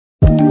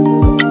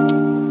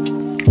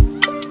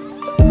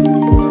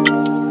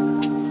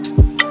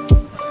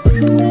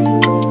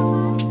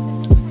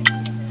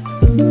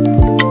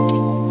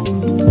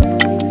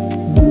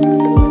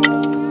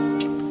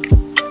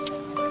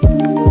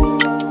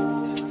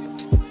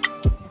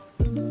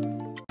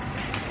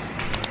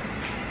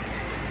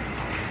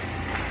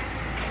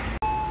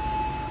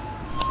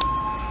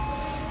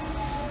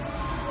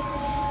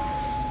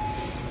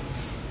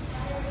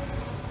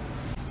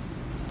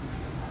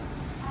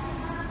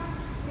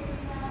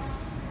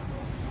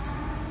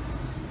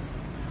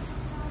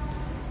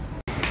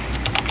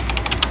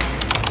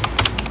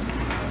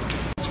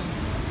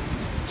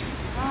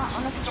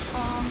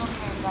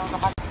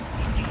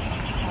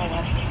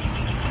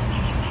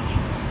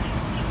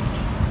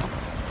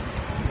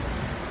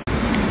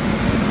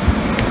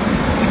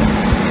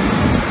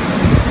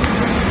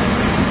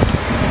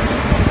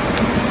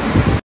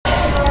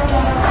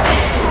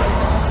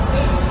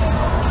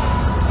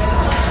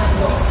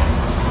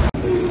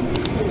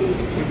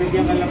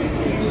Hindi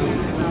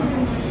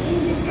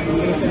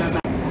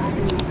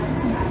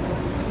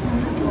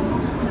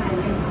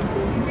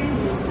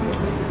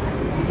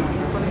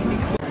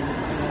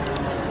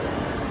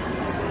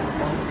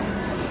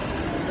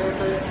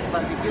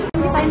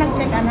tayo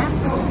nag-check, anak.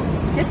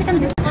 Just kan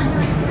dito.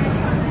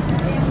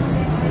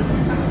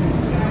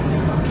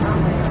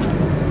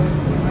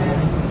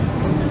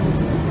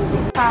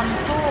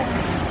 Samsung.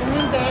 Kung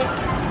hindi,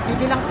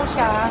 bibilang ko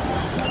siya.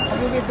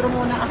 Mag-withdraw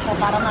muna ako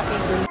para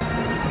matigil.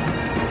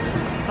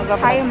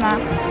 Hi, ma.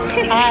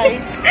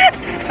 Hi.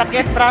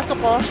 Sakit braso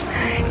ko.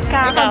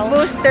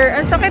 Kaka-booster.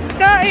 Ang sakit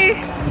ka eh.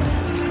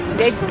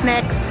 Dates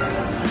next.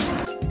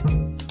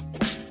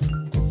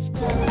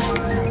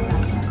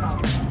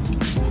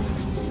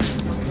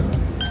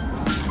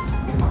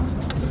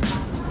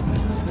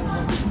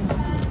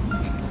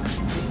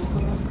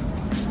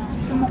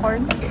 Gusto mo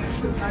corn?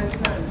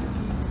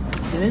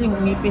 Yan yung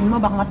ngipin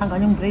mo, baka matanggal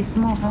yung brace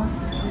mo, ha?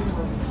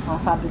 Ang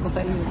sabi ko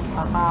sa iyo,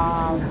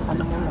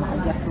 ano mo,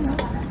 adjust mo.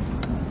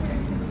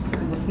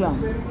 Gusto lang.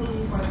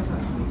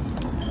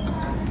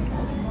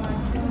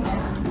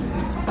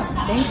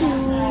 Thank you.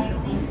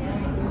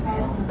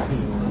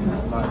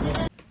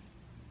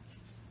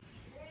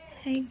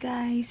 Hey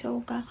guys, so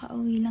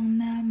kakauwi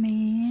lang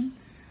namin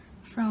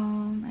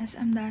from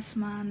SM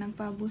Dasma.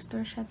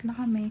 Nagpa-booster shot lang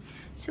kami.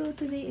 So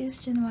today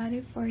is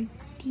January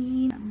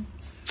 14.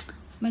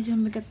 Medyo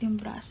mabigat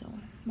yung braso,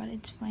 but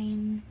it's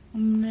fine.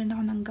 Uminom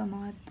ako ng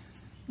gamot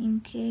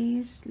in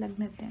case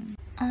lagnatin.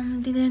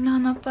 Di na rin ako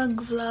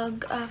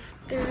napag-vlog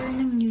after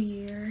ng New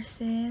Year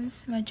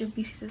since medyo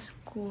busy sa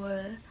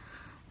school.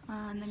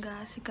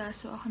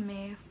 Nag-aasikaso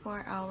kami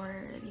for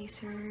our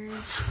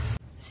research.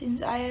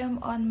 Since I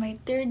am on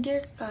my 3rd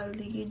year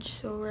college,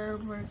 so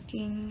we're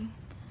working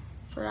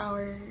for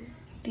our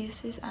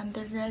thesis,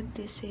 undergrad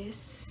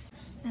thesis.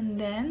 And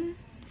then,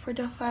 for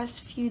the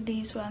past few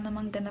days, wala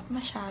namang ganap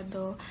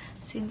masyado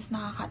since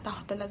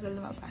nakakatakot talaga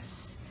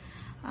lumabas.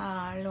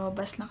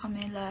 Lumabas na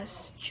kami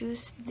last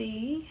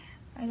Tuesday.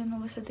 I don't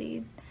know what's the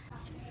date.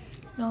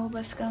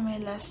 Lumabas kami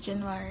last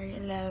January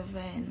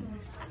 11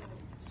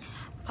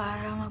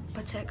 para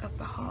magpa-check up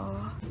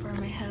ako for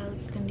my health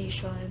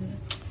condition.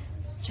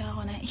 Tsaka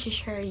ko na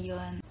i-share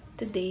yun.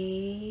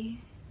 Today,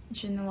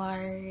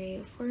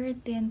 January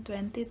 14,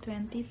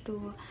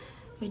 2022,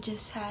 we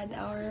just had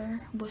our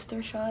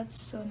booster shots.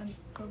 So,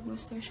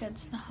 nagka-booster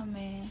shots na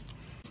kami.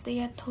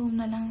 Stay at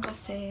home na lang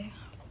kasi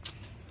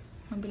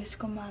mabilis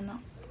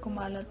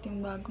kumalat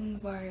yung bagong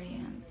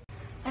variant.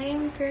 I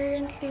am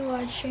currently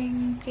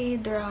watching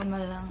K-drama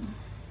lang.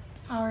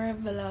 Our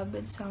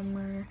Beloved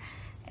Summer.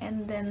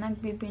 And then,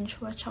 nagbi-binge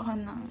watch ako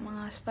ng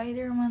mga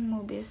Spider-Man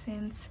movies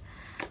since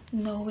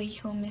No Way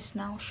Home is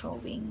now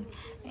showing.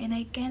 And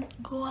I can't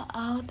go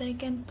out. I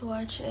can't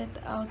watch it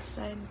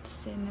outside the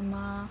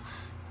cinema.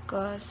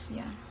 Because,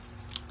 yeah,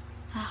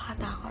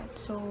 nakakatakot.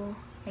 So,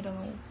 I don't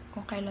know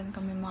kung kailan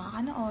kami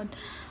makakanood.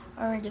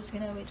 Or we're just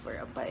gonna wait for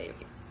a pirate.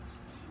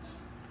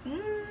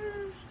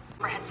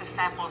 Comprehensive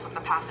samples of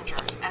the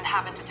passengers and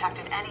haven't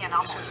detected any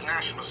anomalies. This is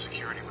national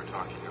security we're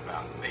talking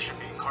about. They should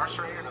be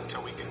incarcerated until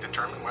we can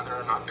determine whether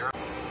or not they're...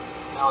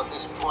 Now, at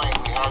this point,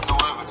 we have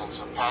no evidence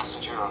of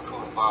passenger or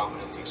crew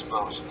involvement in the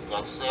explosion.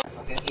 That said,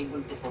 we are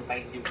able to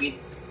provide you with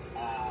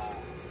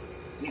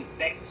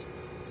text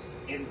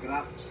and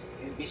graphs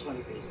and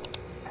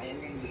visualizations. Ayan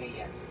yung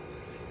bigay yan.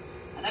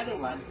 Another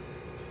one,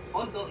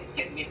 although it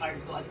can be hard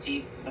to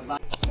achieve the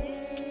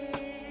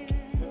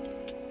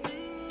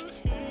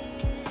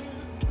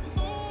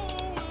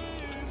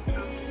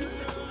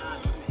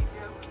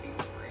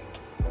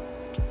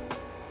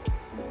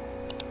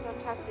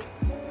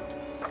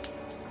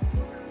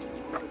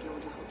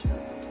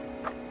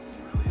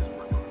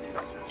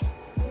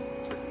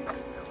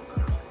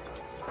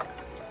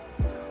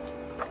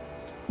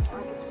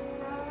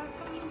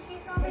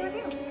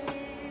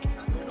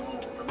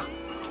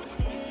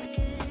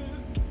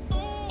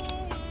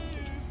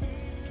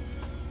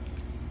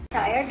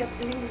tired of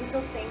doing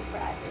little things for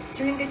others.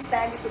 During this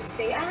time, you could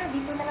say,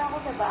 dito na lang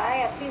ako sa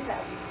bahay. At least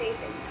I'll be safe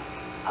and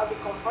I'll be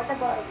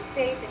comfortable, I'll be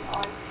safe and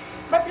all.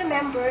 But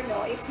remember,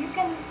 no, if you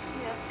can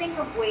think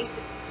of ways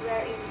that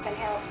wherein you can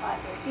help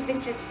others,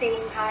 even just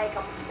saying hi,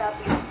 kamusta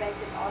to your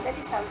friends and all, that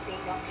is something,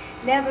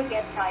 never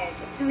get tired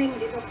of doing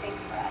little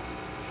things for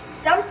others.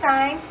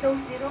 Sometimes,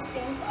 those little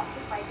things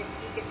occupy the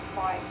biggest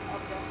part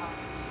of their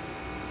hearts.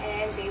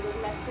 And they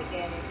will not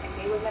forget it, and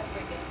they will not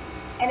forget it.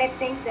 And I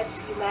think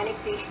that's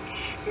humanity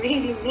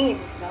really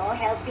means, no?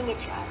 Helping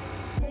each other.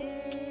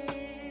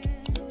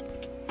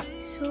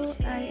 So,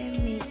 I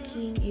am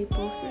making a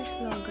poster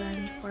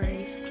slogan for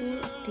a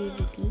school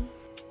activity.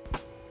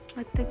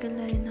 Matagal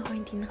na rin ako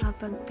hindi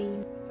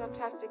nakapag-paint.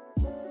 Fantastic.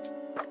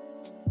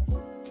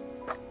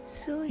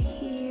 So,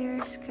 here,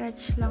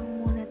 sketch lang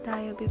muna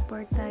tayo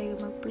before tayo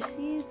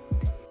mag-proceed.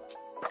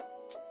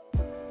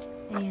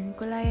 Ayan,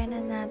 kulayan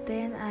na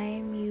natin.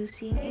 I am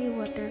using a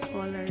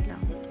watercolor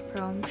lang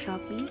from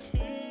Shopee.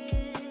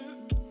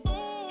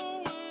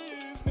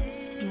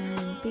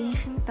 Ayan,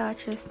 finishing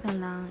touches na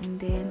lang and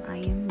then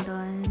I am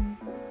done.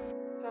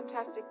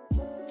 Fantastic.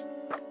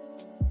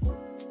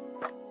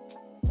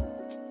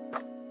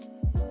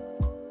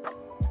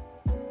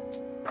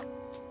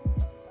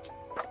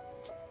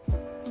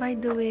 By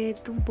the way,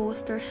 itong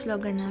poster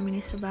slogan namin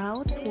is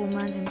about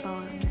woman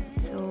empowerment.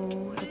 So,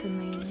 ito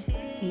na yung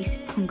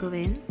naisip kong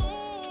gawin.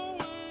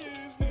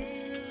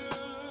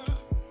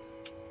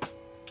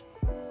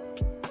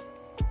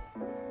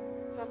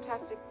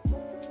 Fantastic.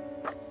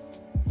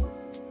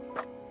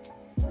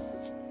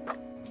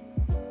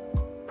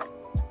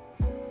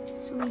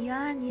 So,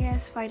 yan.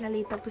 Yes,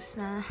 finally tapos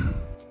na.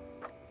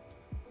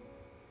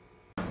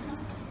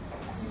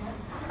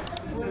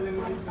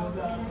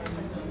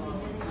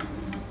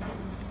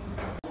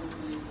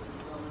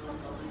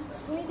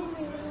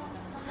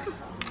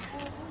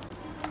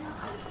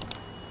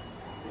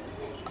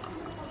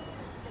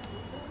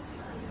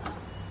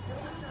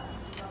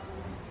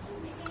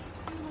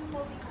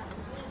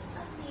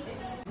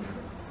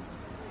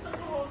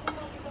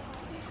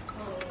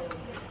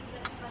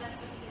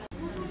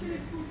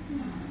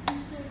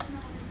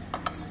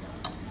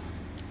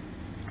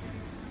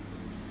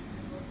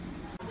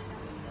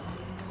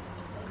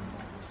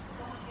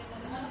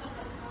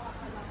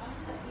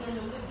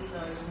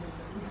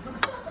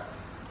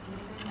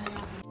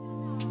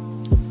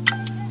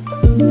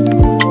 Thank you.